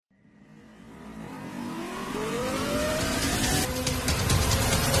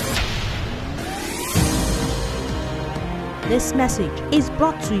This message is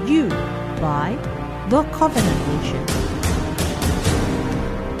brought to you by The Covenant Nation.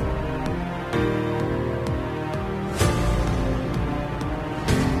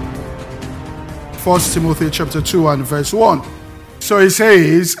 First Timothy chapter 2 and verse 1. So he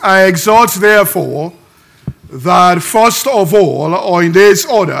says, I exhort therefore that first of all, or in this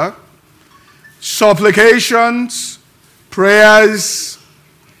order, supplications, prayers,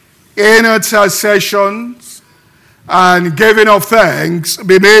 intercessions, and giving of thanks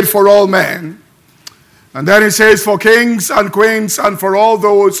be made for all men. And then he says, for kings and queens and for all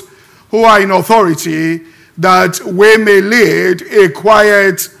those who are in authority, that we may lead a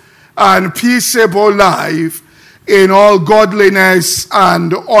quiet and peaceable life in all godliness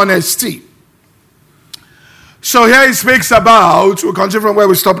and honesty. So here he speaks about, we'll continue from where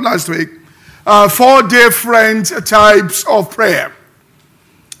we stopped last week, 4 different types of prayer.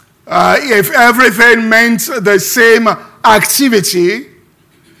 If everything meant the same activity,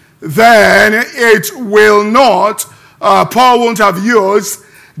 then it will not, Paul won't have used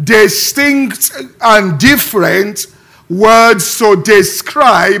distinct and different words to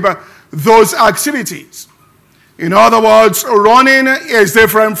describe those activities. In other words, running is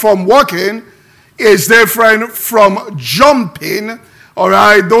different from walking, is different from jumping. All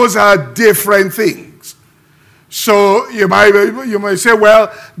right, those are different things. So you might say,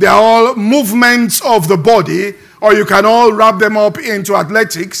 well, they are all movements of the body, or you can all wrap them up into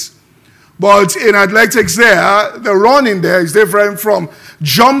athletics. But in athletics there, the running there is different from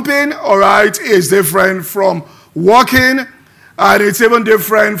jumping, all right, is different from walking, and it's even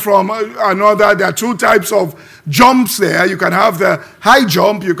different from another. There are 2 types of jumps there. You can have the high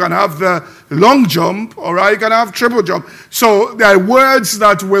jump, you can have the long jump, all right, you can have triple jump. So there are words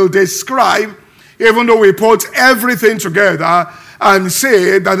that will describe, even though we put everything together and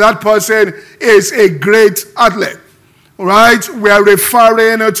say that that person is a great athlete, right? We are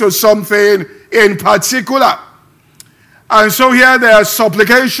referring to something in particular. And so here there are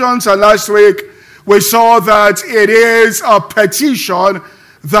supplications, and last week we saw that it is a petition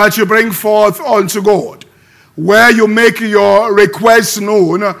that you bring forth unto God, where you make your request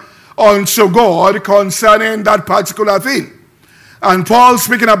known unto God concerning that particular thing. And Paul,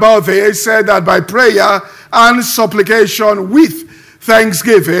 speaking about this, said that by prayer and supplication with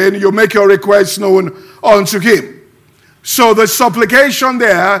thanksgiving, you make your request known unto him. So the supplication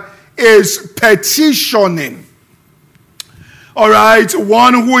there is petitioning. All right,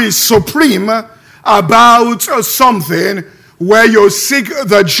 one who is supreme about something, where you seek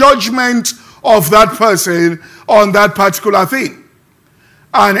the judgment of that person on that particular thing.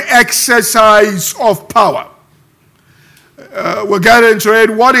 An exercise of power. We'll get into it.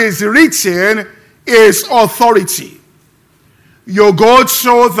 What is written is authority. You go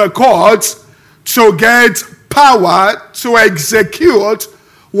to the court to get power to execute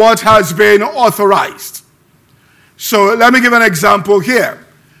what has been authorized. So let me give an example here.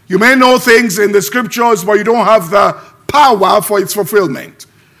 You may know things in the scriptures, but you don't have the power for its fulfillment.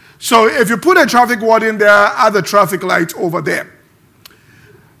 So if you put a traffic warden there at the traffic light over there,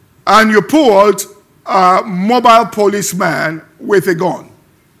 and you put a mobile policeman with a gun,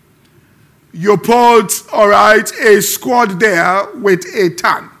 you put, all right, a squad there with a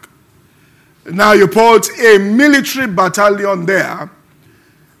tank. Now you put a military battalion there.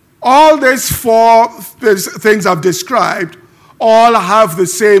 All these 4 things I've described all have the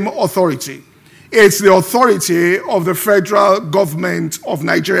same authority. It's the authority of the federal government of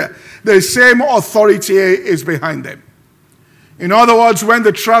Nigeria. The same authority is behind them. In other words, when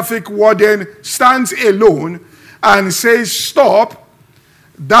the traffic warden stands alone and says stop,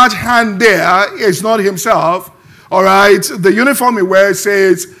 that hand there is not himself. All right, the uniform he wears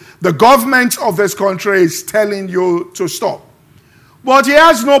says the government of this country is telling you to stop. But he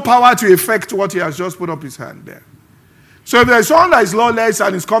has no power to effect what he has just put up his hand there. So if there's someone that is lawless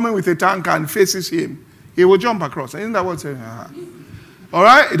and is coming with a tank and faces him, he will jump across. Isn't that what's saying? All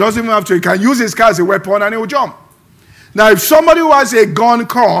right? He doesn't even have to. He can use his car as a weapon and he will jump. Now, if somebody who has a gun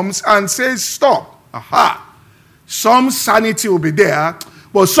comes and says stop, some sanity will be there.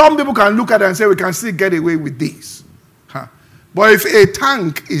 But some people can look at it and say we can still get away with this. But if a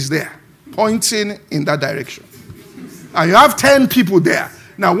tank is there pointing in that direction, and you have 10 people there.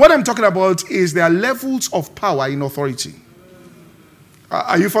 Now, what I'm talking about is there are levels of power in authority.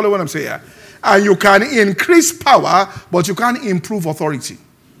 Are you following what I'm saying here? And you can increase power, but you can't improve authority.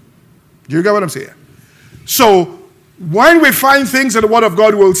 Do you get what I'm saying? So, when we find things in the Word of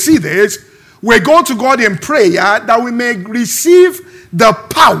God, we'll see this. We go to God in prayer that we may receive the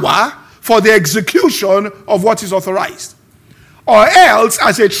power for the execution of what is authorized. Or else,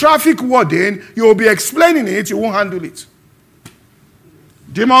 as a traffic warden, you will be explaining it, you won't handle it.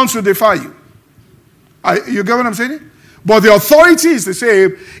 Demons will defy you. You get what I'm saying? But the authority is the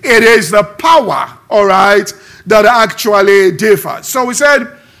same. It is the power, all right, that actually differs. So we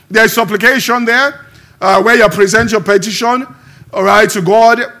said there's supplication there, where you present your petition, all right, to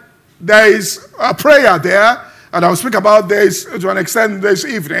God. There is a prayer there, and I'll speak about this to an extent this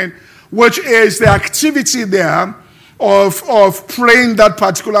evening, which is the activity there of praying that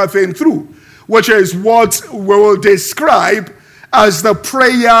particular thing through, which is what we will describe as the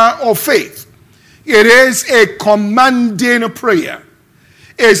prayer of faith. It is a commanding prayer.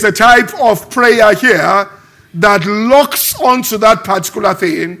 It's the type of prayer here that locks onto that particular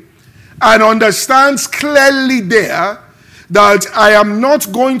thing and understands clearly there that I am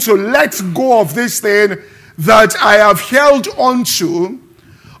not going to let go of this thing that I have held onto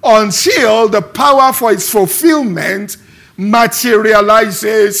until the power for its fulfillment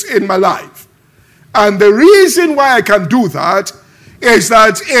materializes in my life. And the reason why I can do that is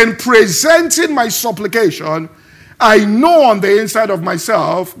that in presenting my supplication, I know on the inside of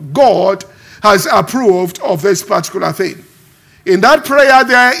myself, God has approved of this particular thing. In that prayer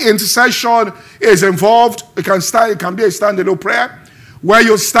there, intercession is involved. It can be a standalone prayer where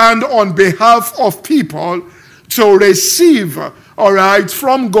you stand on behalf of people to receive, all right,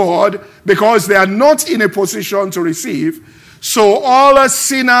 from God because they are not in a position to receive. So all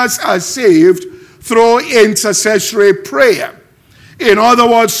sinners are saved through intercessory prayer. In other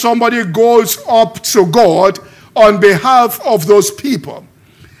words, somebody goes up to God on behalf of those people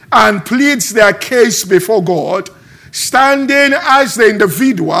and pleads their case before God, standing as the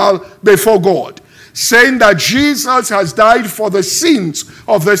individual before God, saying that Jesus has died for the sins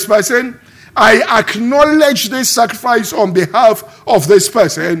of this person. I acknowledge this sacrifice on behalf of this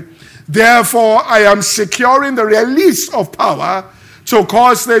person. Therefore, I am securing the release of power to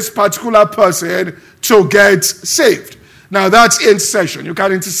cause this particular person to get saved. Now, that's intercession. You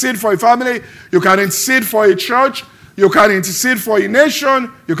can intercede for a family. You can intercede for a church. You can intercede for a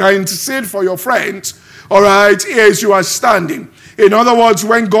nation. You can intercede for your friends. All right, as you are standing. In other words,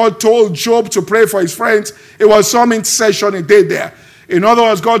 when God told Job to pray for his friends, it was some intercession he did there. In other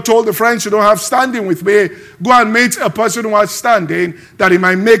words, God told the friends, you don't have standing with me. Go and meet a person who has standing that he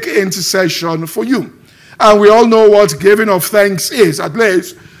might make intercession for you. And we all know what giving of thanks is, at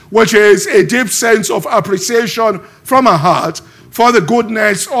least, which is a deep sense of appreciation from our heart for the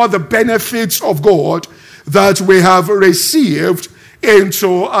goodness or the benefits of God that we have received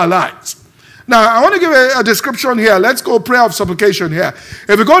into our lives. Now, I want to give a description here. Let's go prayer of supplication here.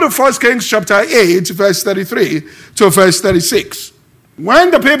 If we go to 1 Kings chapter 8, verse 33 to verse 36.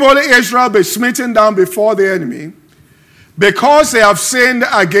 When the people of Israel be smitten down before the enemy, because they have sinned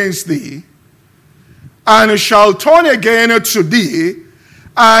against thee, and shall turn again to thee,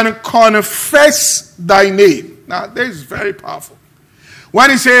 and confess thy name. Now, this is very powerful. When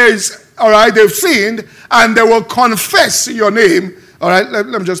he says, all right, they've sinned, and they will confess your name, all right, let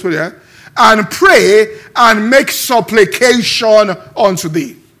me just put it here, and pray and make supplication unto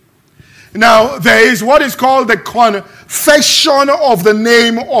thee. Now, there is what is called the confession of the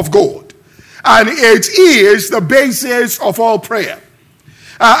name of God. And it is the basis of all prayer.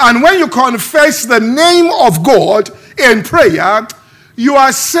 And when you confess the name of God in prayer, you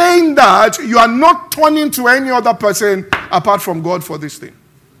are saying that you are not turning to any other person apart from God for this thing.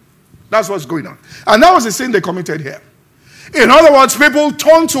 That's what's going on. And that was the sin they committed here. In other words, people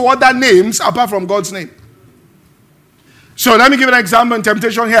turn to other names apart from God's name. So let me give an example in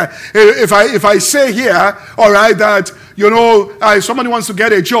temptation here. If I say here, all right, that, somebody wants to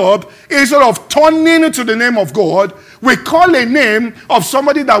get a job, instead of turning to the name of God, we call a name of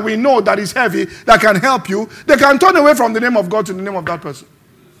somebody that we know that is heavy, that can help you. They can turn away from the name of God to the name of that person.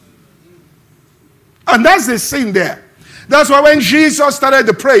 And that's the sin there. That's why when Jesus started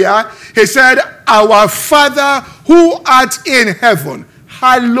the prayer, he said, Our Father who art in heaven,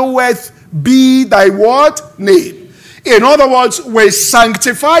 hallowed be thy what? Name. In other words, we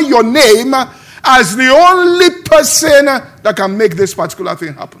sanctify your name as the only person that can make this particular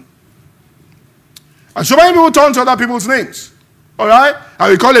thing happen. And so many people turn to other people's names. All right?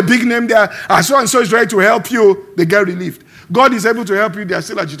 And we call a big name there. And so is ready to help you. They get relieved. God is able to help you. They are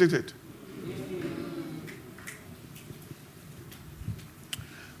still agitated.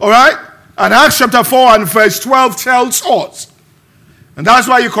 All right? And Acts chapter 4 and verse 12 tells us. And that's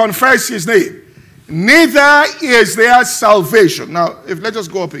why you confess his name. Neither is there salvation. Now, let's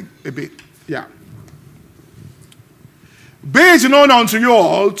just go up a bit. Yeah. Be it known unto you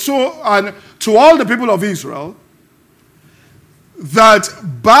all, to all the people of Israel, that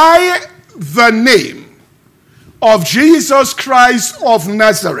by the name of Jesus Christ of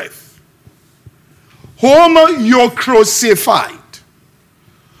Nazareth, whom you crucified,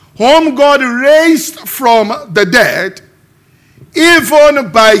 whom God raised from the dead,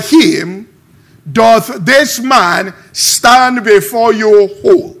 even by him doth this man stand before you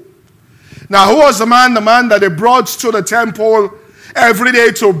whole. Now, who was the man? The man that they brought to the temple every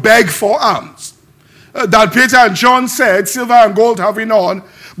day to beg for alms. That Peter and John said, silver and gold have we none,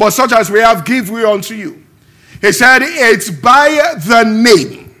 but such as we have give we unto you. He said, it's by the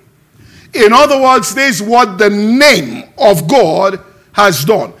name. In other words, this is what the name of God has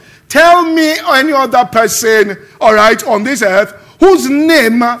done. Tell me any other person, all right, on this earth, whose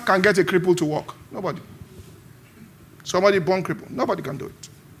name can get a cripple to walk? Nobody. Somebody born crippled. Nobody can do it.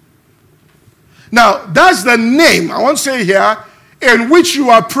 Now, that's the name, I want to say here, in which you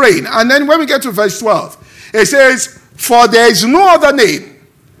are praying. And then when we get to verse 12, it says, for there is no other name,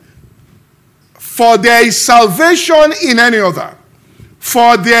 for there is salvation in any other.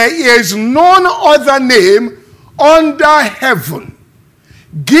 For there is none other name under heaven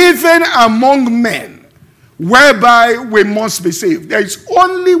given among men whereby we must be saved. There is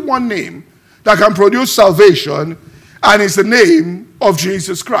only one name that can produce salvation, and it's the name of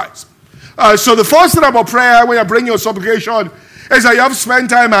Jesus Christ. So the first thing about prayer when you bring your supplication is that you have to spend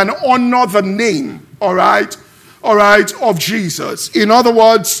time and honor the name, all right, of Jesus. In other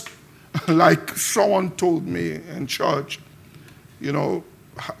words, like someone told me in church, you know,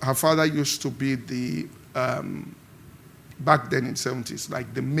 her father used to be the, back then in the 70s,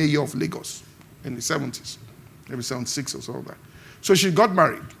 like the mayor of Lagos in the 70s, maybe 76 or so like that. So she got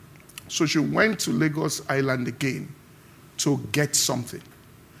married. So she went to Lagos Island again to get something.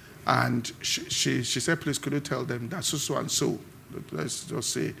 And she said, please, could you tell them that so and so, let's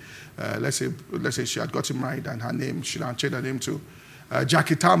just say, let's say she had gotten married and her name, she had changed her name to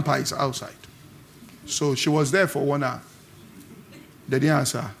Jackie Tampa is outside. So she was there for 1 hour. They didn't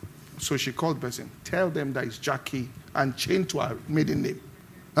answer. So she called the person, tell them that it's Jackie and change to her maiden name.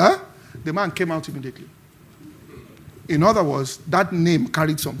 Huh? The man came out immediately. In other words, that name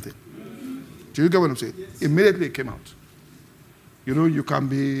carried something. Do you get what I'm saying? Yes. Immediately it came out. You know, you can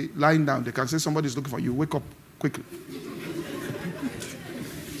be lying down. They can say somebody's looking for you. Wake up quickly.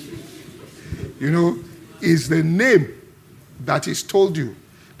 You know, it's the name that is told you,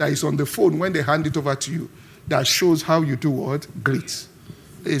 that is on the phone when they hand it over to you, that shows how you do what? Greet.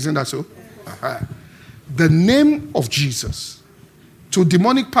 Isn't that so? Uh-huh. The name of Jesus. To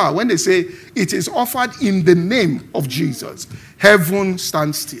demonic power, when they say it is offered in the name of Jesus, heaven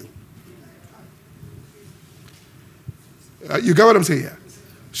stands still. You get what I'm saying here?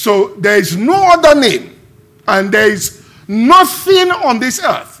 So there is no other name, and there is nothing on this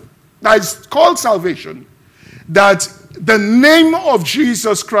earth that is called salvation that the name of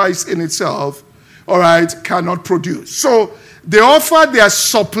Jesus Christ in itself, all right, cannot produce. So they offered their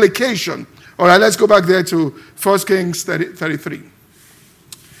supplication. All right, let's go back there to 1 Kings 33.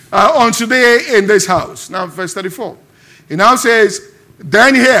 On today in this house. Now, verse 34. He now says,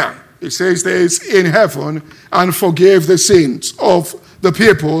 then here, it says this, in heaven, and forgave the sins of the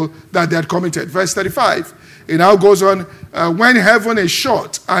people that they had committed. Verse 35. It now goes on, when heaven is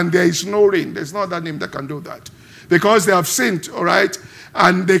shut and there is no rain. There's no other name that can do that. Because they have sinned, all right,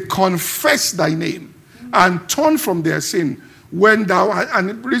 and they confess thy name and turn from their sin when thou, and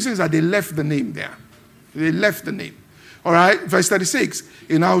the reason is that they left the name there. They left the name. All right, verse 36.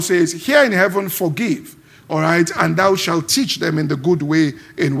 It now says, here in heaven forgive, all right, and thou shalt teach them in the good way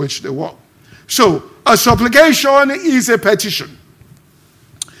in which they walk. So, a supplication is a petition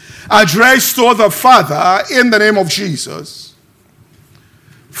addressed to the Father in the name of Jesus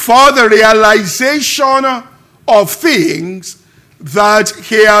for the realization of things that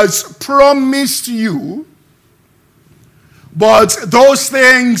he has promised you, but those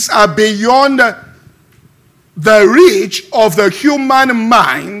things are beyond the reach of the human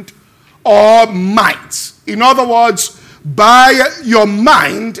mind or might. In other words, by your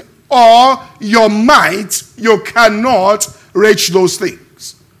mind or your might, you cannot reach those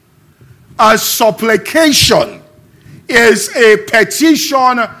things. A supplication is a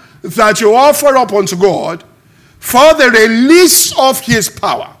petition that you offer up unto God for the release of his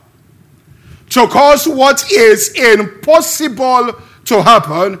power to cause what is impossible to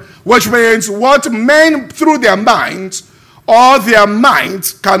happen, which means what men through their minds or their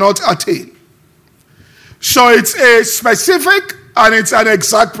minds cannot attain. So it's a specific and it's an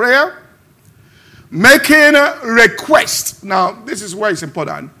exact prayer, making a request. Now, this is where it's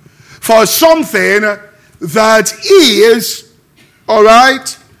important. For something that is, all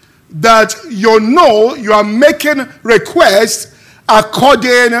right, that you know you are making request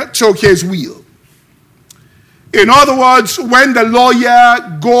according to his will. In other words, when the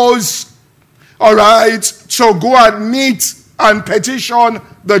lawyer goes, all right, to go and meet and petition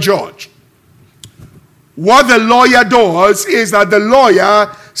the judge. What the lawyer does is that the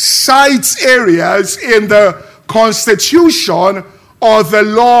lawyer cites areas in the constitution or the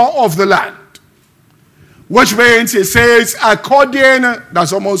law of the land. Which means he says, according,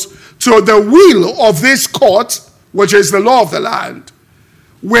 that's almost to the will of this court, which is the law of the land,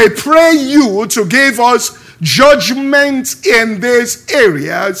 we pray you to give us judgment in these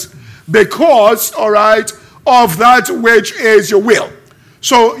areas because, all right, of that which is your will.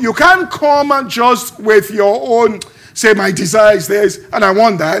 So you can't come just with your own, say, my desire is this, and I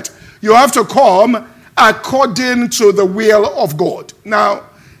want that. You have to come according to the will of God. Now,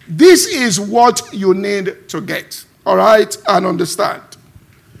 this is what you need to get, all right, and understand.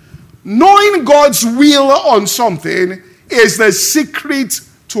 Knowing God's will on something is the secret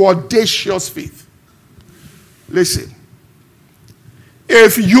to audacious faith. Listen,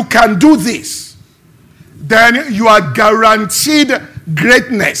 if you can do this, then you are guaranteed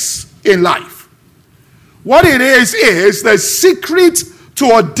greatness in life. What it is the secret to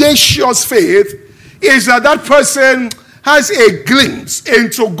audacious faith is that that person has a glimpse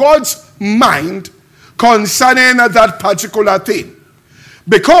into God's mind concerning that particular thing.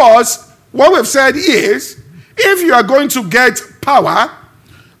 Because what we've said is, if you are going to get power,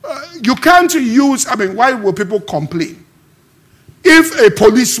 you can't use, why will people complain? If a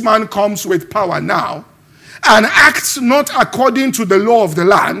policeman comes with power now and acts not according to the law of the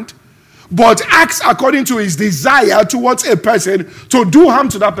land, but acts according to his desire towards a person to do harm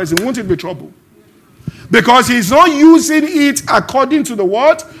to that person, won't it be trouble? Because he's not using it according to the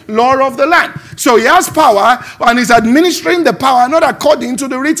what? Law of the land. So he has power and he's administering the power not according to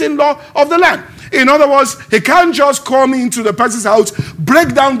the written law of the land. In other words, he can't just come into the person's house,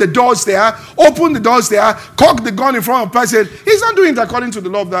 break down the doors there, open the doors there, cock the gun in front of the person. He's not doing it according to the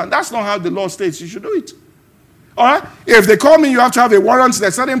law of the land. That's not how the law states you should do it. All right? If they come in, you have to have a warrant.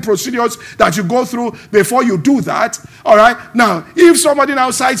 There's certain procedures that you go through before you do that. All right? Now, if somebody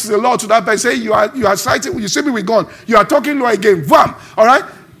now cites the law to that person, say you are citing, you see me with gun, you are talking law again. Bam! All right?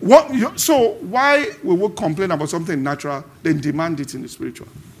 So why we will complain about something natural, then demand it in the spiritual?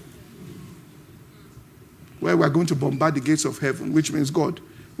 Where we are going to bombard the gates of heaven, which means God.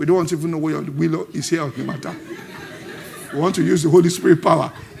 We don't want to even know where your will is here on the matter. We want to use the Holy Spirit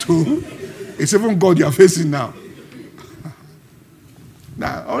power to... It's even God you are facing now.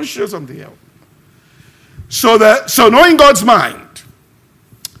 Now, I want to show something else. So knowing God's mind,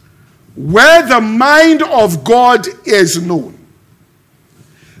 where the mind of God is known,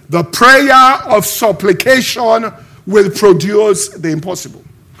 the prayer of supplication will produce the impossible.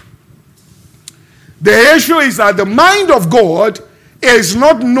 The issue is that the mind of God is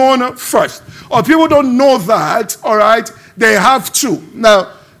not known first. Or people don't know that, all right? They have to.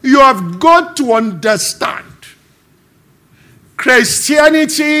 Now, you have got to understand.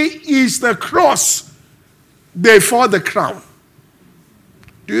 Christianity is the cross before the crown.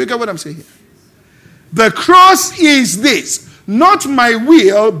 Do you get what I'm saying here? The cross is this. Not my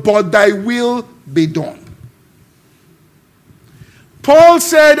will, but thy will be done. Paul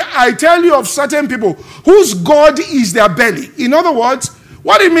said, I tell you of certain people whose God is their belly. In other words,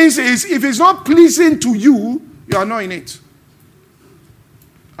 what it means is, if it's not pleasing to you, you are not in it.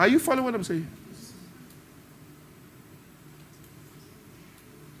 Are you following what I'm saying?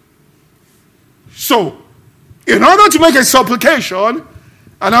 So, in order to make a supplication,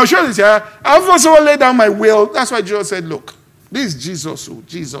 and I'll show this here, I've also laid down my will. That's why Jesus said, look, this is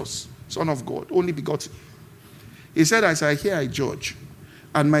Jesus, Son of God, only begotten. He said, as I hear, I judge,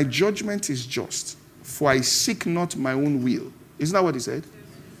 and my judgment is just, for I seek not my own will. Isn't that what he said?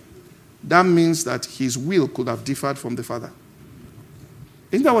 That means that his will could have differed from the Father.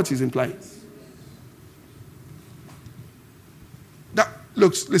 Isn't that what he's implying?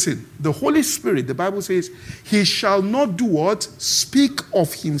 Look, listen, the Holy Spirit, the Bible says, he shall not do what? Speak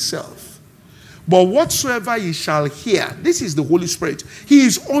of himself. But whatsoever he shall hear, this is the Holy Spirit. He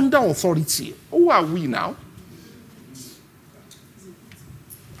is under authority. Who are we now?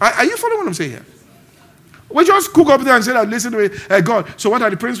 Are you following what I'm saying here? We just cook up there and say that, listen to me, God, so what are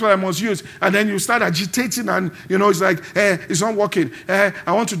the principles I must use? And then you start agitating and, it's like, it's not working.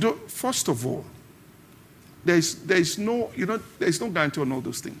 I want to do... First of all, there's no guarantee on all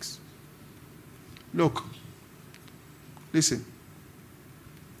those things. Look, listen.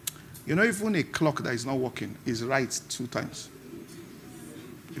 Even a clock that is not working is right 2 times.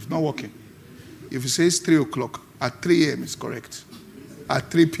 If not working. If it says 3 o'clock, at 3 a.m. it's correct.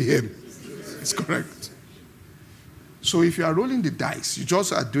 At 3 p.m. it's correct. So if you are rolling the dice, you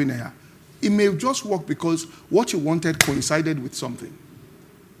just are doing it may just work because what you wanted coincided with something.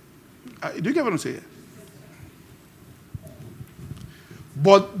 Do you get what I'm saying?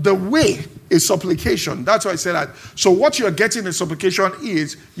 But the way is supplication. That's why I said that. So what you're getting in supplication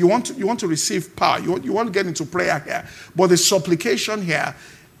is you want to receive power. You want to get into prayer here. But the supplication here,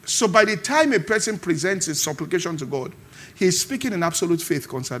 so by the time a person presents his supplication to God, he's speaking in absolute faith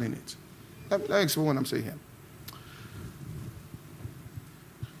concerning it. Let me explain what I'm saying here.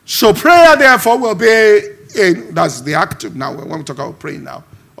 So prayer, therefore, will be that's the act now. When we talk about praying now,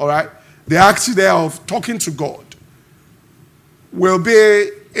 all right? The act there of talking to God will be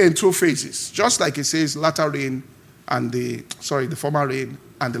in two phases, just like it says latter rain and the former rain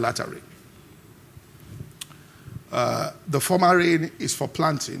and the latter rain. The former rain is for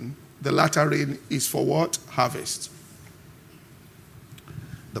planting. The latter rain is for what? Harvest.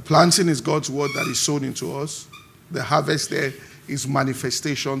 The planting is God's word that is sown into us. The harvest there is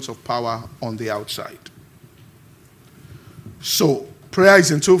manifestations of power on the outside. So, prayer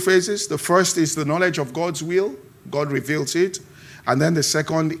is in two phases. The first is the knowledge of God's will. God reveals it. And then the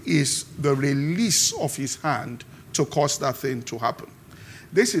second is the release of his hand to cause that thing to happen.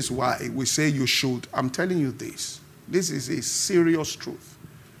 This is why we say you should. I'm telling you this. This is a serious truth.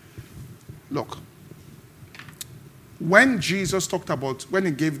 Look. When Jesus talked about, when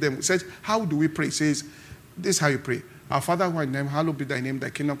he gave them, he said, how do we pray? He says, this is how you pray. Our Father who art in heaven, hallowed be thy name, thy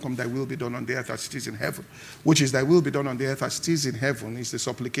kingdom come, thy will be done on the earth as it is in heaven. Which is thy will be done on the earth as it is in heaven is the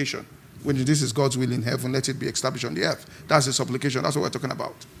supplication. When this is God's will in heaven, let it be established on the earth. That's the supplication. That's what we're talking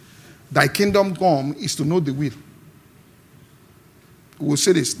about. Thy kingdom come is to know the will. We'll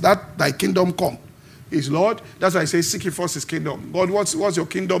say this, that thy kingdom come is, Lord, that's why I say seek ye first his kingdom. God, what's your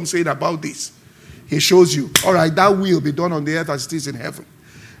kingdom saying about this? He shows you, all right, that will be done on the earth as it is in heaven.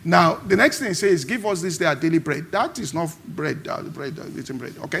 Now, the next thing he says, give us this day our daily bread. That is not bread, eating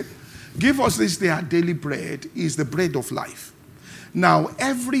bread, okay? Give us this day our daily bread is the bread of life. Now,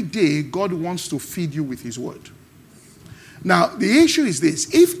 every day, God wants to feed you with his word. Now, the issue is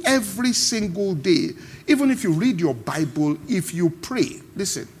this. If every single day, even if you read your Bible, if you pray,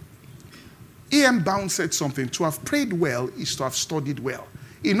 listen, E.M. Bound said something, to have prayed well is to have studied well.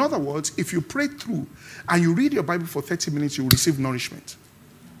 In other words, if you pray through and you read your Bible for 30 minutes, you will receive nourishment.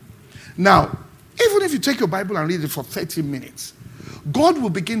 Now, even if you take your Bible and read it for 30 minutes, God will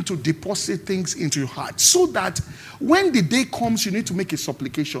begin to deposit things into your heart so that when the day comes, you need to make a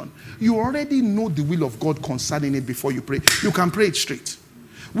supplication. You already know the will of God concerning it before you pray. You can pray it straight.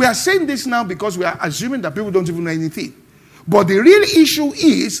 We are saying this now because we are assuming that people don't even know anything. But the real issue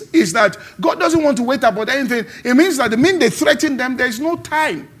is that God doesn't want to wait about anything. It means that the minute they threaten them, there is no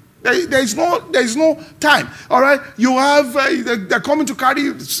time. There is no time. All right? You have, they're coming to carry,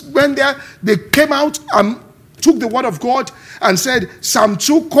 when they came out and took the word of God and said, Psalm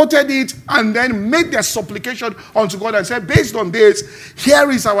 2, quoted it, and then made their supplication unto God and said, based on this, here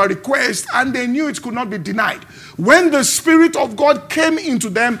is our request, and they knew it could not be denied. When the Spirit of God came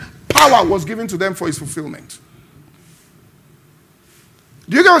into them, power was given to them for its fulfillment.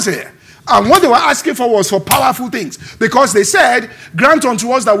 Do you get what I'm saying? And what they were asking for was for powerful things. Because they said, grant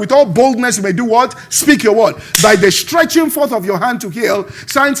unto us that with all boldness we may do what? Speak your word. By the stretching forth of your hand to heal,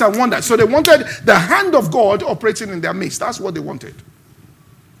 signs and wonders. So they wanted the hand of God operating in their midst. That's what they wanted.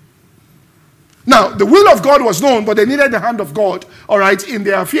 Now, the will of God was known, but they needed the hand of God, all right, in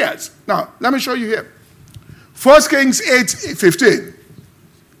their affairs. Now, let me show you here. 1 Kings 8:15.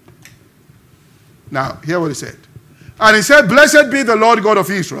 Now, hear what he said. And he said, blessed be the Lord God of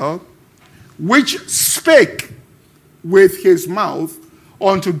Israel, which spake with his mouth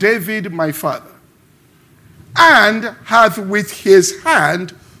unto David my father, and hath with his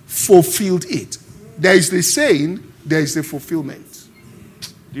hand fulfilled it. There is the saying, there is the fulfillment.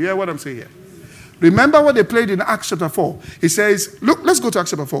 Do you hear what I'm saying here? Remember what they played in Acts chapter 4. He says, look, let's go to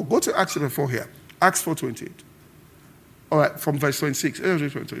Acts chapter 4. Go to Acts chapter 4 here. Acts 4:28. All right, from verse 26.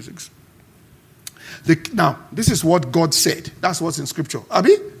 26. Now, this is what God said. That's what's in scripture.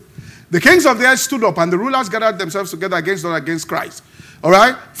 Abi? The kings of the earth stood up, and the rulers gathered themselves together against Christ. All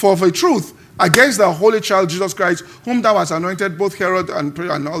right? For of a truth, against the holy child Jesus Christ, whom thou hast anointed, both Herod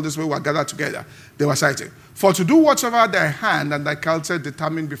and all this way were gathered together. They were citing. For to do whatsoever thy hand and thy counsel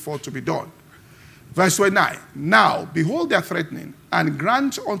determined before to be done. Verse 29. Now, behold their threatening, and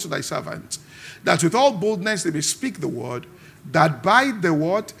grant unto thy servants, that with all boldness they may speak the word, that by the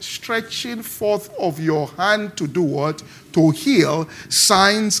what? Stretching forth of your hand to do what? To heal,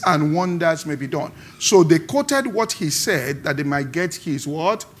 signs and wonders may be done. So they quoted what he said that they might get his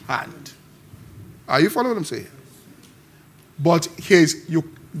what? Hand. Are you following what I'm saying? But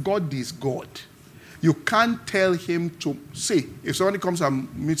God is God. You can't tell him to, see, if somebody comes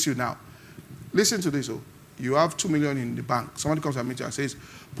and meets you now, listen to this, oh, you have 2 million in the bank. Somebody comes and meets you and says,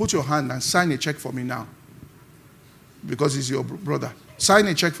 put your hand and sign a check for me now. because he's your brother. Sign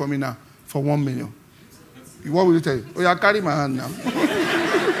a check for me now for 1 million. What will you tell you? Oh, yeah, carry my hand now.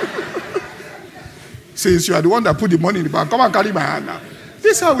 Since you are the one that put the money in the bank, come and carry my hand now.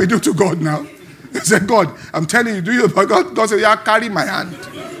 This is how we do to God now. He said, God, I'm telling you, do you? But God said, yeah, carry my hand.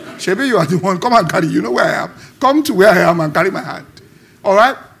 Shebi, you are the one. Come and carry. You know where I am. Come to where I am and carry my hand. All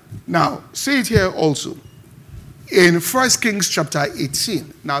right? Now, see it here also. In 1 Kings chapter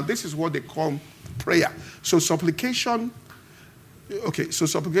 18. Now, this is what they call prayer. So supplication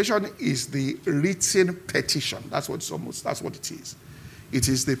is the written petition. That's what it is. It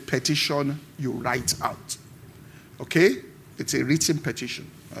is the petition you write out. Okay? It's a written petition.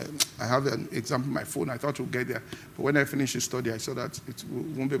 I have an example on my phone. I thought we'll get there. But when I finished the study, I saw that we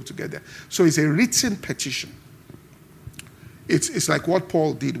won't be able to get there. So it's a written petition. It's like what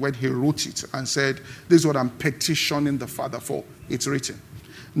Paul did when he wrote it and said, this is what I'm petitioning the Father for. It's written.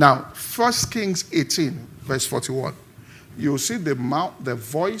 Now, 1 Kings 18, verse 41. You'll see the mouth, the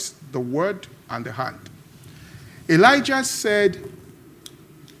voice, the word, and the hand. Elijah said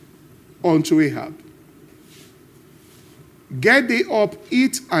unto Ahab, get thee up,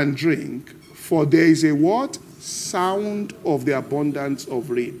 eat and drink, for there is a what? Sound of the abundance of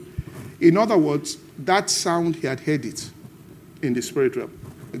rain. In other words, that sound, he had heard it in the spirit realm.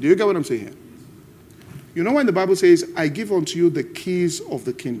 Do you get what I'm saying here? You know when the Bible says, I give unto you the keys of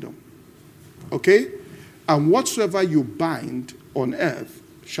the kingdom. Okay? And whatsoever you bind on earth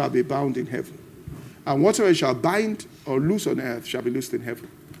shall be bound in heaven. And whatsoever you shall bind or loose on earth shall be loosed in heaven.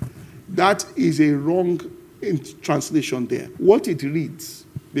 That is a wrong translation there. What it reads,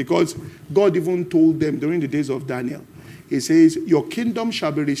 because God even told them during the days of Daniel, he says, your kingdom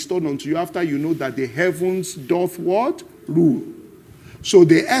shall be restored unto you after you know that the heavens doth what? Rule. So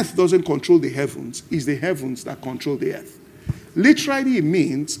the earth doesn't control the heavens. It's the heavens that control the earth. Literally it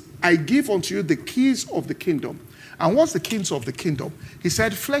means, I give unto you the keys of the kingdom. And what's the keys of the kingdom? He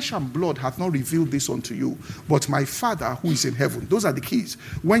said, flesh and blood hath not revealed this unto you, but my Father who is in heaven. Those are the keys.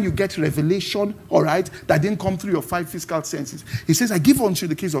 When you get revelation, all right, that didn't come through your 5 physical senses. He says, I give unto you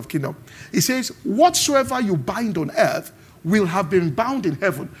the keys of kingdom. He says, whatsoever you bind on earth will have been bound in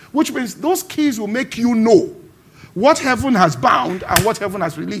heaven. Which means those keys will make you know what heaven has bound and what heaven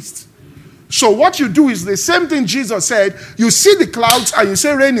has released. So what you do is the same thing Jesus said. You see the clouds and you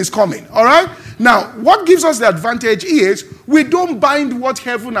say rain is coming. All right? Now, what gives us the advantage is we don't bind what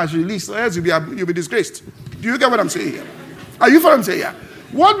heaven has released, or else you'll be disgraced. Do you get what I'm saying here? Are you following what I'm saying here?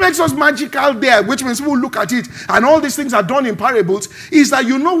 What makes us magical there, which means we'll look at it, and all these things are done in parables, is that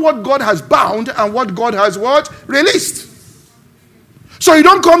you know what God has bound and what God has what? Released. So you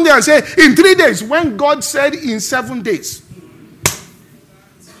don't come there and say, in 3 days, when God said in 7 days.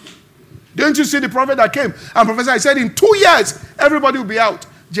 Didn't you see the prophet that came and prophesied? He said, in 2 years, everybody will be out.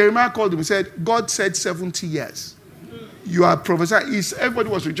 Jeremiah called him and said, God said 70 years. You are prophesying. Everybody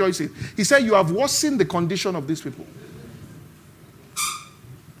was rejoicing. He said, you have worsened the condition of these people.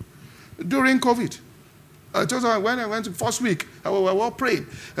 During COVID, when I went to first week, we were all praying.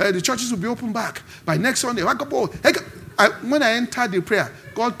 The churches will be open back. By next Sunday, when I entered the prayer,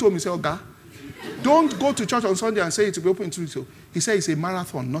 God told me, say, Oga, don't go to church on Sunday and say it will be open in 2 weeks. He said it's a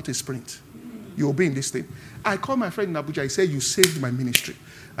marathon, not a sprint. You will be in this thing. I called my friend in Abuja. He said, you saved my ministry.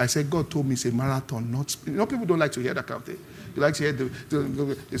 I said, God told me it's a marathon, not sprint. You know, people don't like to hear that kind of thing. They like to hear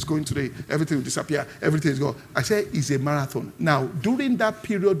it's going today, everything will disappear, everything is gone. I said, it's a marathon. Now, during that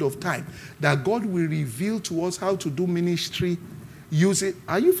period of time, that God will reveal to us how to do ministry, use it.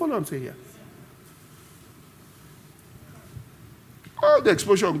 Are you following what I'm saying here? All the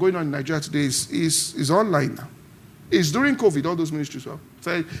explosion going on in Nigeria today is online now. It's during COVID, all those ministries were.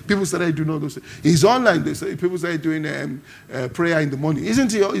 People started doing all those things. It's online. People started doing prayer in the morning.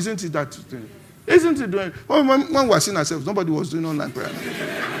 Isn't it that? Isn't it doing? When we were seeing ourselves, nobody was doing online prayer.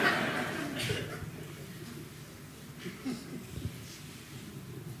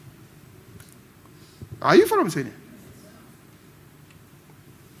 Are you following what I'm saying?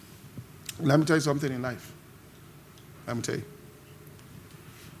 Let me tell you something in life. Let me tell you.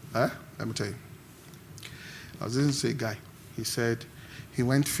 Let me tell you. I was listening to a guy. He said he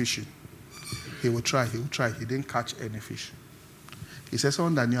went fishing. He would try. He didn't catch any fish. He said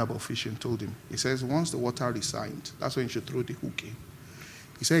someone that knew about fishing told him. He says once the water resigned, that's when you should throw the hook in.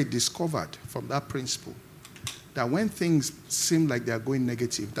 He said he discovered from that principle that when things seem like they are going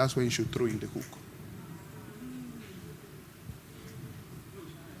negative, that's when you should throw in the hook.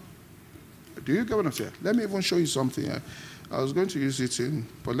 Do you get what I'm saying? Let me even show you something. I was going to use it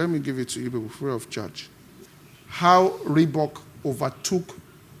but let me give it to you people free of charge. How Reebok overtook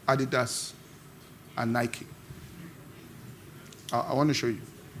Adidas and Nike. I want to show you.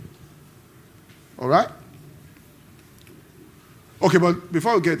 All right? Okay, but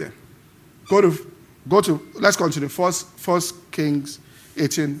before we get there, go to let's continue. First Kings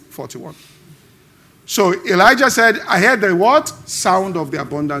 18:41. So Elijah said, I heard the what? Sound of the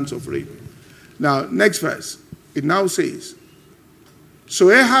abundance of rain. Now, next verse. It now says,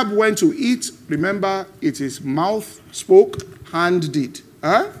 so Ahab went to eat. Remember, it is mouth spoke, hand did.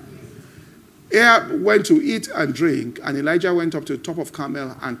 Huh? Ahab went to eat and drink, and Elijah went up to the top of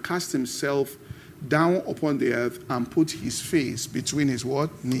Carmel and cast himself down upon the earth and put his face between his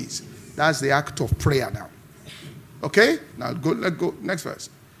what? Knees. That's the act of prayer now. Okay? Now, let's go. Next verse.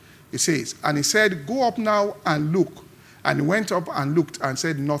 It says, and he said, go up now and look. And he went up and looked and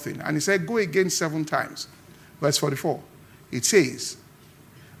said nothing. And he said, go again 7 times. Verse 44. It says,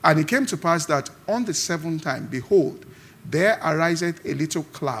 and it came to pass that on the 7th time, behold, there ariseth a little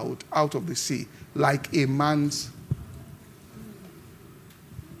cloud out of the sea, like a man's.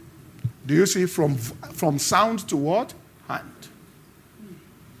 Do you see from sound to what? Hand.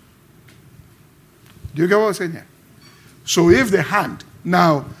 Do you get what I'm saying here? So if the hand,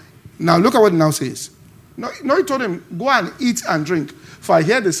 now look at what it now says. No, he told him, go and eat and drink, for I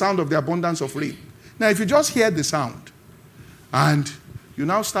hear the sound of the abundance of rain. Now, if you just hear the sound, and you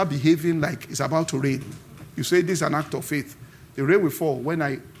now start behaving like it's about to rain, you say this is an act of faith. The rain will fall when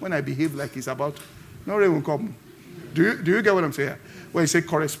I behave like it's about to. No rain will come. Do you get what I'm saying? When you say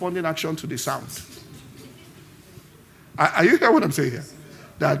corresponding action to the sound. Are you hearing what I'm saying here?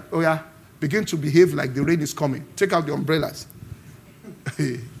 That, oh yeah, begin to behave like the rain is coming. Take out the umbrellas.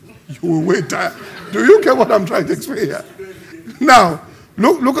 You will wait. Do you get what I'm trying to explain here? Now,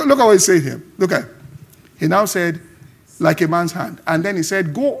 look at what he's saying here. Look at it. He now said, like a man's hand. And then he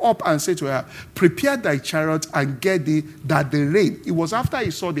said, go up and say to her, prepare thy chariot and get thee that the rain. It was after he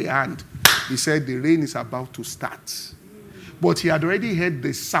saw the hand. He said, the rain is about to start. But he had already heard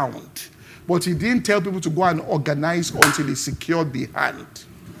the sound. But he didn't tell people to go and organize until he secured the hand.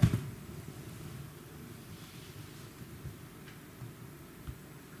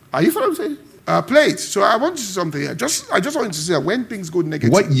 Are you following what I'm saying? Play it. So I want to say something here. I just wanted to say that when things go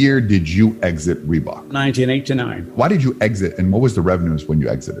negative. What year did you exit Reebok? 1989. Why did you exit, and what was the revenues when you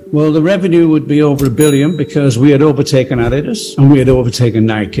exited? Well, the revenue would be over $1 billion because we had overtaken Adidas and we had overtaken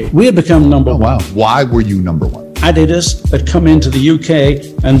Nike. We had become number one. Wow. Why were you number one? Adidas had come into the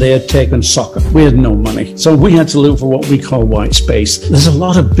UK and they had taken soccer. We had no money. So we had to look for what we call white space. There's a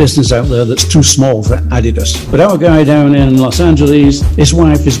lot of business out there that's too small for Adidas. But our guy down in Los Angeles, his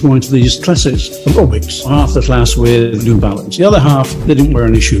wife is going to these classes, aerobics. Half the class with New Balance. The other half, they didn't wear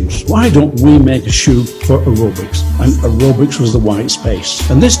any shoes. Why don't we make a shoe for aerobics? And aerobics was the white space.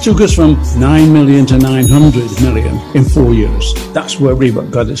 And this took us from 9 million to 900 million in 4 years. That's where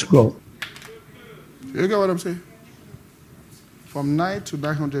Reebok got its growth. You get what I'm saying? From 9 to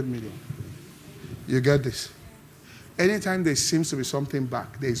 900 million. You get this. Anytime there seems to be something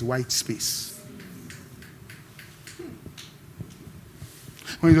back, there is white space.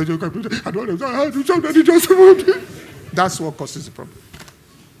 That's what causes the problem.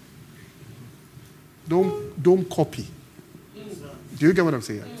 Don't copy. Do you get what I'm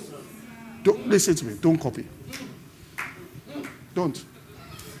saying? Don't listen to me. Don't copy. Don't.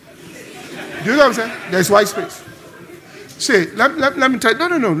 Do you know what I'm saying? There's white space. See, let me tell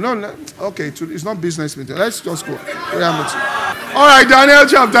you. No. Okay, it's not business meeting. Let's just go. All right, Daniel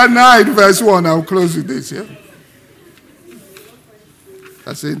chapter 9, verse 1. I'll close with this, yeah?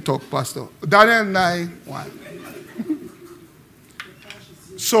 That's in talk, Pastor. Daniel 9, 1.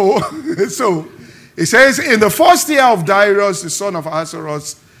 So, it says, in the first year of Darius, the son of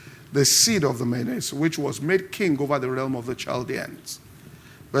Ahasuerus, the seed of the Medes, which was made king over the realm of the Chaldeans.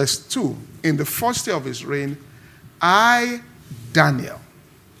 Verse 2, in the first year of his reign, I, Daniel,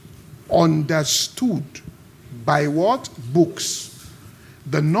 understood by what? Books.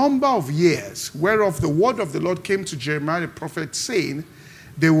 The number of years whereof the word of the Lord came to Jeremiah the prophet, saying,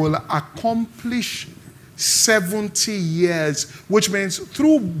 they will accomplish 70 years, which means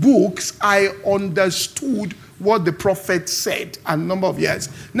through books I understood what the prophet said, and number of years.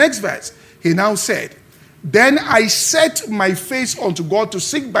 Next verse, he now said, then I set my face unto God to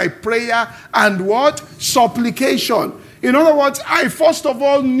seek by prayer and what? Supplication. In other words, I first of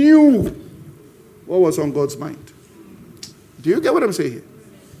all knew what was on God's mind. Do you get what I'm saying here?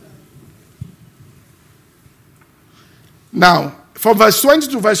 Now, from verse 20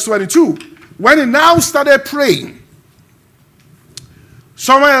 to verse 22, when he now started praying,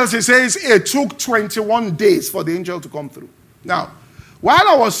 somewhere else he says it took 21 days for the angel to come through. Now, while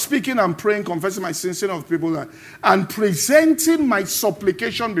I was speaking and praying, confessing my sins of people, and presenting my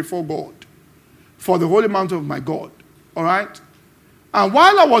supplication before God for the holy mountain of my God, all right? And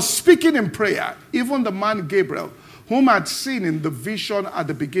while I was speaking in prayer, even the man Gabriel, whom I had seen in the vision at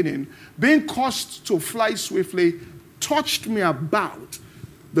the beginning, being caused to fly swiftly, touched me about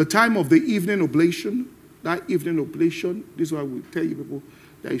the time of the evening oblation. That evening oblation, this is why we tell you people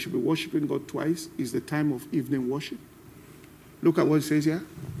that you should be worshiping God twice, is the time of evening worship. Look at what it says here.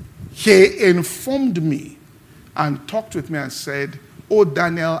 He informed me and talked with me and said, "O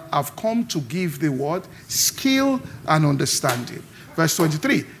Daniel, I've come to give thee what? Skill and understanding." Verse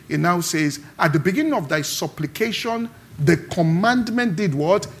 23, it now says, at the beginning of thy supplication, the commandment did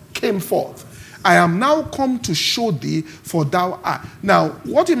what? Came forth. I am now come to show thee, for thou art. Now,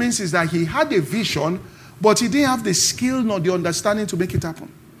 what it means is that he had a vision, but he didn't have the skill nor the understanding to make it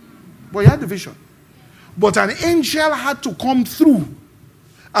happen. But he had the vision. But an angel had to come through.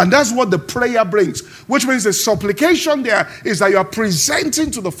 And that's what the prayer brings. Which means the supplication there is that you are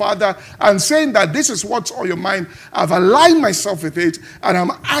presenting to the Father and saying that this is what's on your mind. I've aligned myself with it. And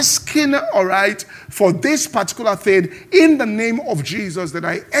I'm asking, all right, for this particular thing in the name of Jesus, that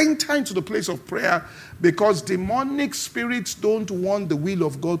I enter into the place of prayer, because demonic spirits don't want the will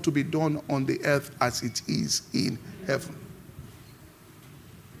of God to be done on the earth as it is in heaven.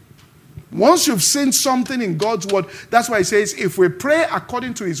 Once you've seen something in God's word, that's why it says, if we pray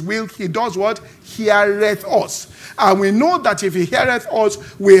according to his will, he does what? Heareth us. And we know that if he heareth us,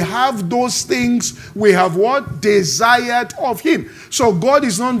 we have those things we have what? Desired of him. So God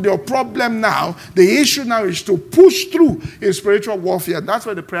is not the problem now. The issue now is to push through in spiritual warfare. That's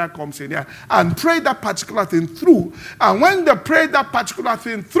where the prayer comes in here. And pray that particular thing through. And when they pray that particular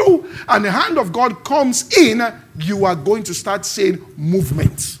thing through, and the hand of God comes in, you are going to start seeing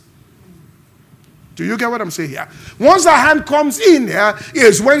movements. Do you get what I'm saying here? Once the hand comes in here,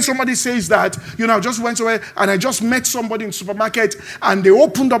 is when somebody says that, I just went away and I just met somebody in the supermarket and they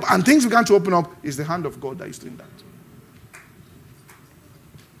opened up and things began to open up. It's the hand of God that is doing that.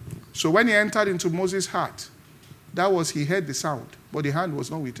 So when he entered into Moses' heart, he heard the sound, but the hand was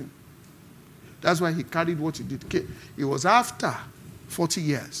not with him. That's why he carried what he did. It was after 40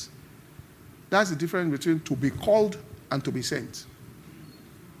 years. That's the difference between to be called and to be sent.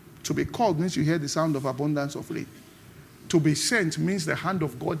 To be called means you hear the sound of abundance of rain. To be sent means the hand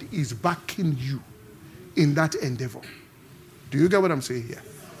of God is backing you in that endeavor. Do you get what I'm saying here?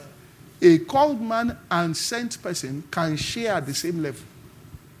 A called man and sent person can share at the same level.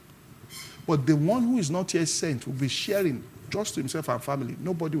 But the one who is not yet sent will be sharing just to himself and family.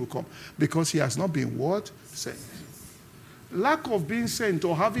 Nobody will come because he has not been what? Sent. Lack of being sent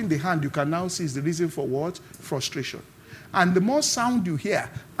or having the hand, you can now see, is the reason for what? Frustration. And the more sound you hear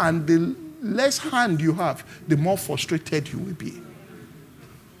and the less hand you have, the more frustrated you will be.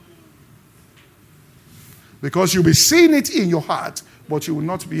 Because you'll be seeing it in your heart, but you will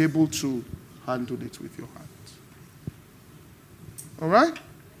not be able to handle it with your hands. All right?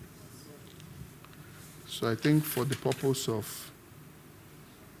 So I think for the purpose of,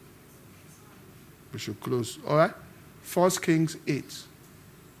 we should close. All right? 1 Kings 8,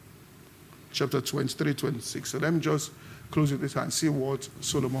 chapter 23, 26. So let me just close with this and see what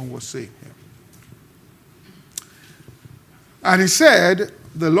Solomon was saying here. And he said,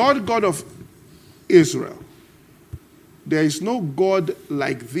 the Lord God of Israel, there is no God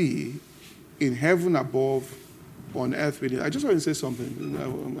like thee in heaven above, on earth beneath. I just want to say something. I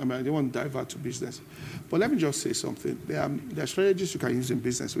don't want to divert to business. But let me just say something. There are strategies you can use in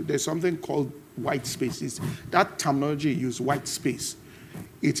business. There's something called white spaces. That terminology you use, white space,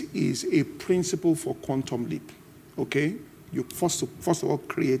 it is a principle for quantum leap. Okay? You first of all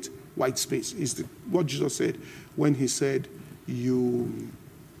create white space. Is what Jesus said when he said you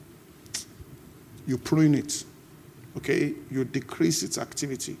prune it. Okay? You decrease its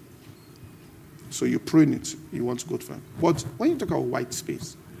activity. So you prune it. You want to go far. But when you talk about white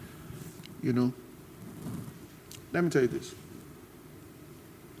space, let me tell you this.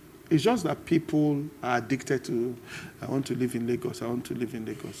 It's just that people are addicted to, I want to live in Lagos. I want to live in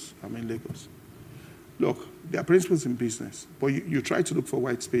Lagos. I'm in Lagos. Look, there are principles in business, but you try to look for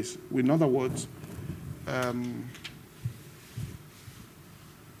white space. In other words,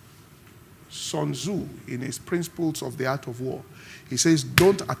 Sun Tzu, in his Principles of the Art of War, he says,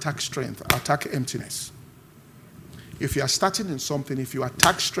 don't attack strength, attack emptiness. If you are starting in something, if you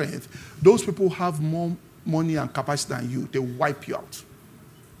attack strength, those people have more money and capacity than you. They wipe you out.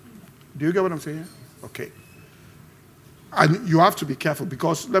 Do you get what I'm saying? Okay. And you have to be careful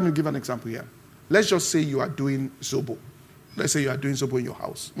because, let me give an example here. Let's just say you are doing Zobo. Let's say you are doing Zobo in your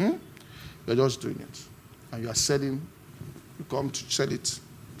house. You're just doing it. And you are selling, you come to sell it.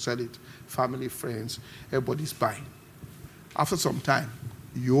 Family, friends, everybody's buying. After some time,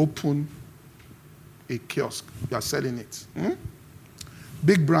 you open a kiosk. You are selling it.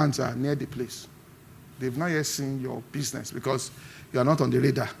 Big brands are near the place. They've not yet seen your business because you are not on the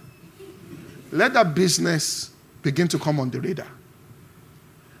radar. Let that business begin to come on the radar.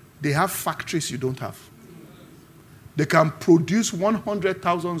 They have factories you don't have. They can produce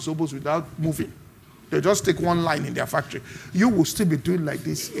 100,000 zobos without moving. They just take one line in their factory. You will still be doing like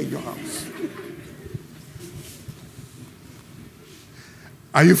this in your house.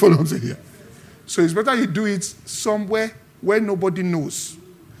 Are you following what I'm saying here? So it's better you do it somewhere where nobody knows.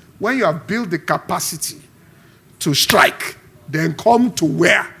 When you have built the capacity to strike, then come to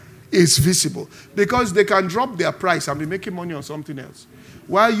where it's visible. Because they can drop their price and be making money on something else.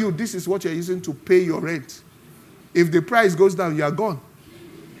 While this is what you're using to pay your rent. If the price goes down, you are gone.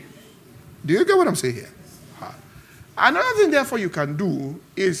 Do you get what I'm saying here? Another thing, therefore, you can do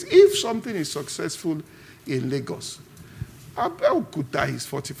is if something is successful in Lagos, Abeokuta is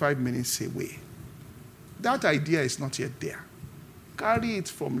 45 minutes away. That idea is not yet there. Carry it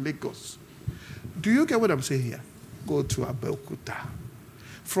from Lagos. Do you get what I'm saying here? Go to Abeokuta.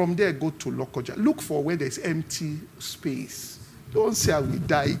 From there, go to Lokoja. Look for where there's empty space. Don't say I will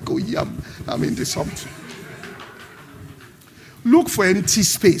die, go yam. I'm in the something. Look for empty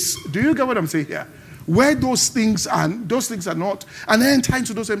space. Do you get what I'm saying here? Where those things are not, and then enter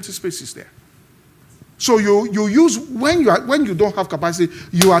into those empty spaces there. So you use, when you don't have capacity,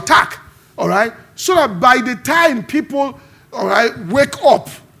 you attack, all right? So that by the time people, all right, wake up,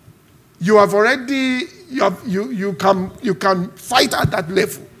 you have already, you can fight at that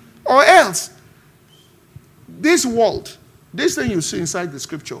level. Or else, this world, this thing you see inside the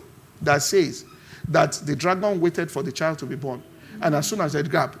scripture that says that the dragon waited for the child to be born, and as soon as it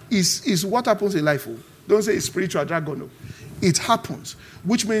grabbed, is what happens in life. Don't say it's spiritual dragon. No. It happens,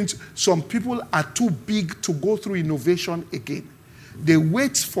 which means some people are too big to go through innovation again. They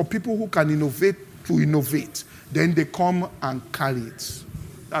wait for people who can innovate to innovate. Then they come and carry it.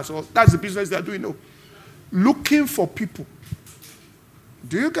 That's all. That's the business they're doing now. Looking for people.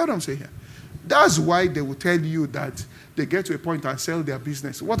 Do you get what I'm saying here? That's why they will tell you that they get to a point and sell their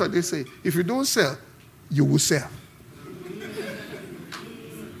business. What do they say? If you don't sell, you will sell.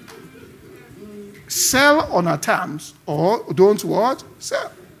 Sell on our terms, or don't what?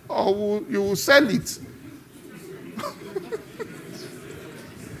 Sell. Or you will sell it.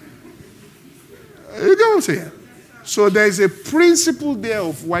 You get what I'm saying? So there's a principle there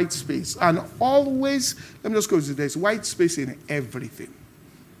of white space. And always, let me just go to this, there's white space in everything.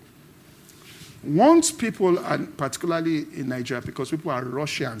 Once people, and particularly in Nigeria, because people are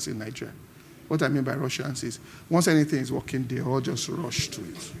Russians in Nigeria. What I mean by Russians is, once anything is working, they all just rush to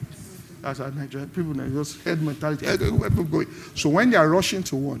it. That's how Nigerian people, just head mentality. So when they are rushing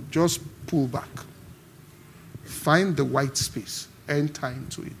to one, just pull back. Find the white space. Enter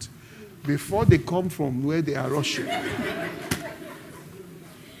into it. Before they come from where they are rushing.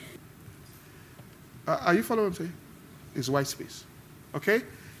 Are you following what I'm saying? It's white space. Okay?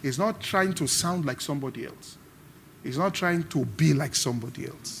 He's not trying to sound like somebody else. He's not trying to be like somebody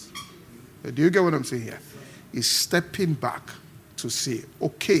else. Do you get what I'm saying here? He's stepping back to say,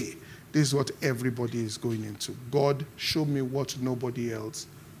 okay, this is what everybody is going into. God, show me what nobody else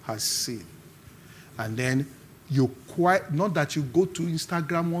has seen. And then not that you go to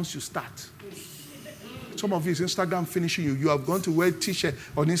Instagram once you start. Some of you, is Instagram finishing you. You have gone to wear t-shirt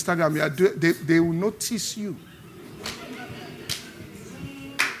on Instagram. They will notice you.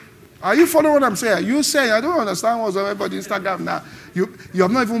 Are you following what I'm saying? You saying, I don't understand what's on about Instagram now. You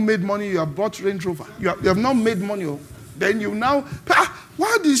have not even made money. You have bought Range Rover. You have not made money. Then you now,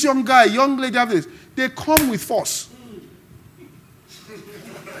 why this young lady have this? They come with force.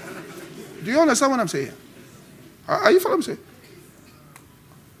 Do you understand what I'm saying? Are you following what I'm saying?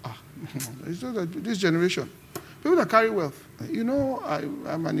 It's just that this generation, people that carry wealth. You know,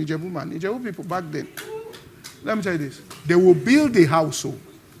 I'm an Ijebu man. Ijebu people back then, let me tell you this. They will build a house.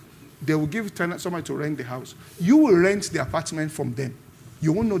 They will give somebody to rent the house. You will rent the apartment from them.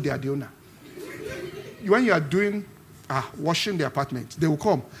 You won't know they are the owner. When you are doing washing the apartment, they will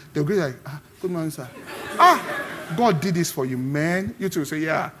come. They will be like, good morning, sir. God did this for you, man. You two say,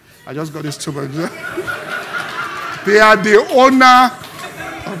 yeah, I just got this too much. They are the owner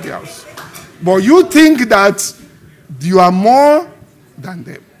of the house. But you think that you are more than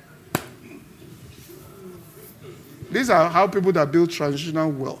them. These are how people that build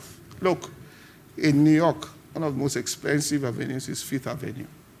transitional wealth. Look, in New York, one of the most expensive avenues is Fifth Avenue.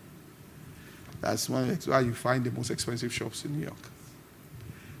 That's why you find the most expensive shops in New York.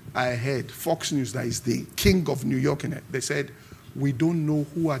 I heard Fox News, that is the king of New York, in it. They said, we don't know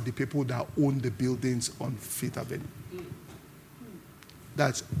who are the people that own the buildings on Fifth Avenue.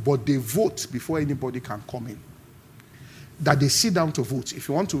 But they vote before anybody can come in. that they sit down to vote. If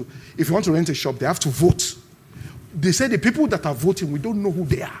you want to rent a shop, they have to vote. They say the people that are voting, we don't know who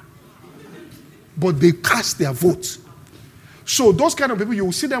they are. But they cast their vote. So those kind of people, you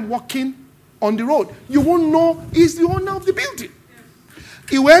will see them walking on the road. You won't know he's the owner of the building.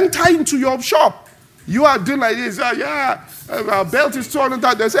 He will enter into your shop. You are doing like this. Our belt is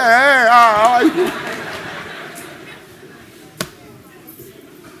 200. They say, hey, how are you?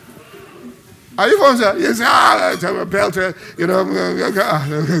 Are you from there? Yes, I have a belt.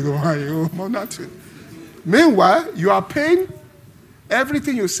 Nothing. Meanwhile, you are paying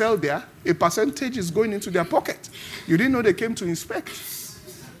everything you sell there. A percentage is going into their pocket. You didn't know they came to inspect.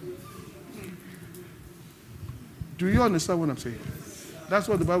 Do you understand what I'm saying? That's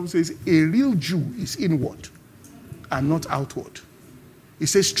what the Bible says. A real Jew is inward and not outward. It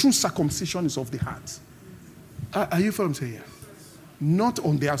says true circumcision is of the heart. Are you following what I'm saying? Not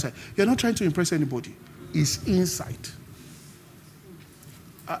on the outside. You're not trying to impress anybody. It's inside.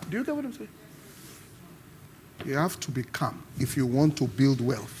 Do you get what I'm saying? You have to be calm if you want to build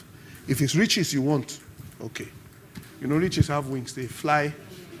wealth. If it's riches you want, okay. You know, riches have wings. They fly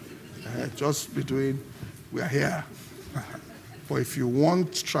just between, we are here. But if you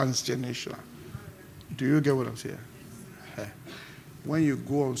want transgenerational, do you get what I'm saying? When you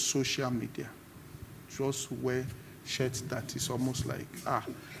go on social media, just wear shirts that is almost like,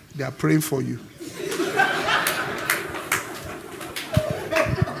 they are praying for you.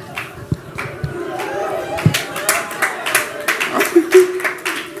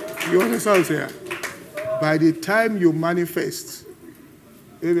 You understand what I'm saying? By the time you manifest,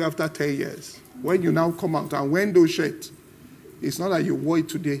 maybe after 10 years, when you now come out and wear those shirts, it's not that you wore it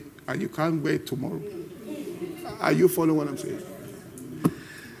today and you can't wear it tomorrow. Are you following what I'm saying?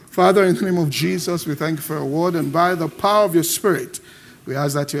 Father, in the name of Jesus, we thank you for your word, and by the power of your Spirit, we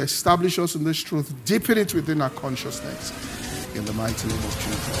ask that you establish us in this truth, deepen it within our consciousness. In the mighty name of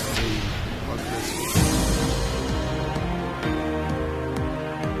Jesus. Amen.